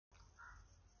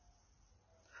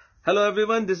Hello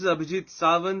everyone, this is Abhijit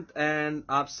Sawant and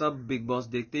आप सब big boss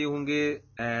देखते ही होंगे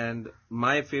and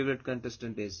my favourite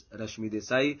contestant is Rashmi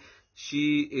Desai. She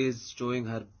is showing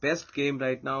her best game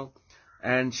right now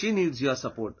and she needs your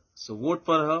support, so vote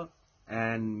for her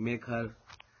and make her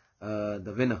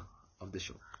the winner of the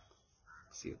show.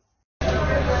 See you.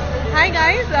 Hi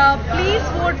guys, please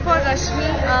vote for Rashmi.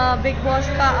 Big boss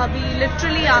का अभी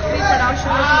literally आखिरी पड़ाव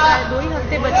शुरू हो चुका है, 2 ही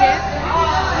हफ्ते बचे हैं.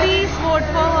 Please vote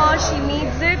for her, she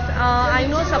needs it. I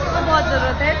know सबको बहुत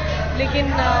ज़रूरत है,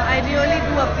 लेकिन I really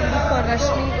do appeal for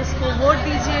रश्मि. उसको वोट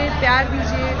दीजिए, प्यार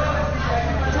दीजिए.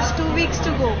 Just 2 weeks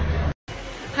to go.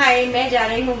 हाय, मैं जा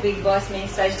रही हूँ बिग बॉस में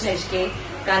सज धज के.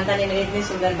 कांता ने मेरे इतने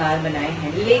सुंदर बाल बनाए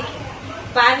हैं, लेकिन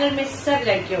पार्लर में सब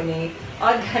लड़कियों ने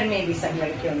और घर में भी सब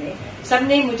लड़कियों ने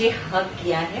सबने मुझे हक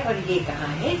किया है और ये कहा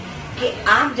है कि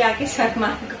आप जाके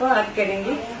सलमान को हक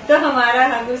करेंगे तो हमारा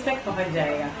हक उस तक पहुंच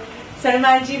जाएगा.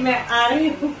 सलमान जी, मैं आ रही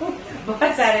हूँ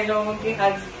बहुत सारे लोगों के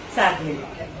हक साथ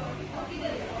लेकर.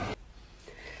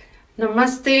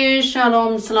 Namaste,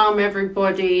 Shalom, Salam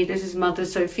everybody. This is Mother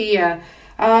Sophia.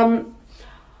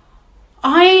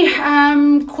 I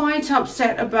am quite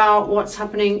upset about what's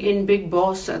happening in Bigg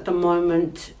Boss at the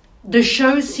moment. The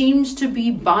show seems to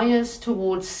be biased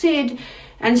towards Sid,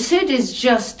 and Sid is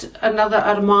just another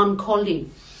Arman Collie.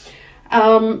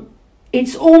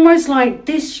 It's almost like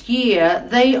this year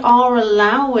they are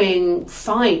allowing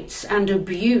fights and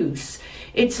abuse.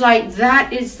 It's like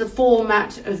that is the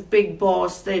format of Bigg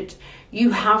Boss, that you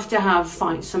have to have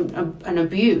fights and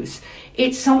abuse.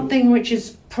 It's something which is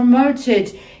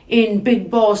promoted in Bigg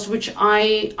Boss, which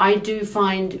I do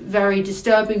find very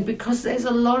disturbing, because there's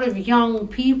a lot of young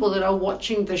people that are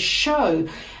watching the show,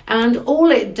 and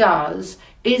all it does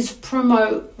is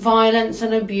promote violence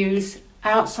and abuse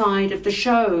outside of the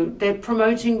show. They're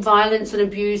promoting violence and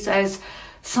abuse as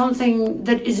something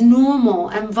that is normal,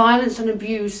 and violence and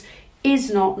abuse is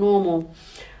not normal.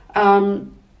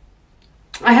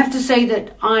 I have to say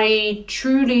that I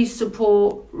truly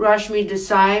support Rashmi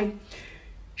Desai.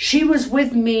 She was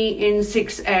with me in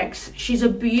 6X. She's a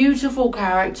beautiful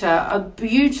character, a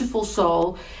beautiful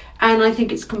soul, and I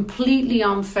think it's completely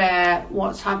unfair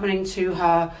what's happening to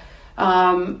her.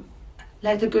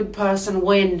 Let the good person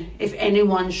win, if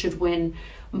anyone should win.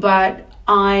 But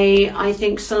I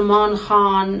think Salman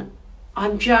Khan,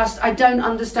 I don't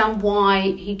understand why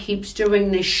he keeps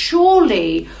doing this.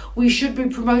 Surely we should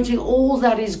be promoting all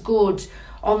that is good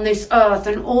on this earth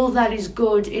and all that is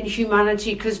good in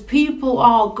humanity, because people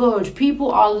are good,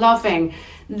 people are loving.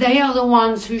 They are the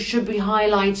ones who should be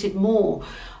highlighted more.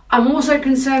 I'm also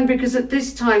concerned because at this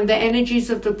time the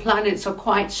energies of the planets are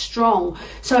quite strong,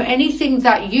 so anything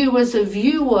that you as a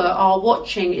viewer are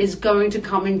watching is going to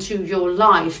come into your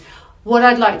life. What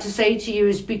I'd like to say to you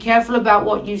is be careful about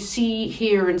what you see,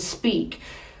 hear and speak,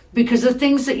 because the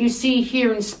things that you see,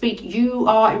 hear and speak, you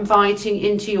are inviting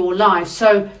into your life.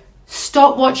 So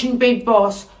stop watching Bigg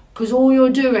Boss, because all you're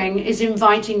doing is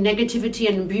inviting negativity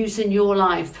and abuse in your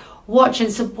life. Watch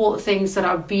and support things that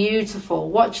are beautiful.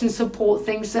 Watch and support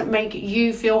things that make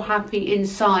you feel happy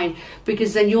inside,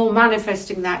 because then you're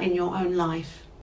manifesting that in your own life.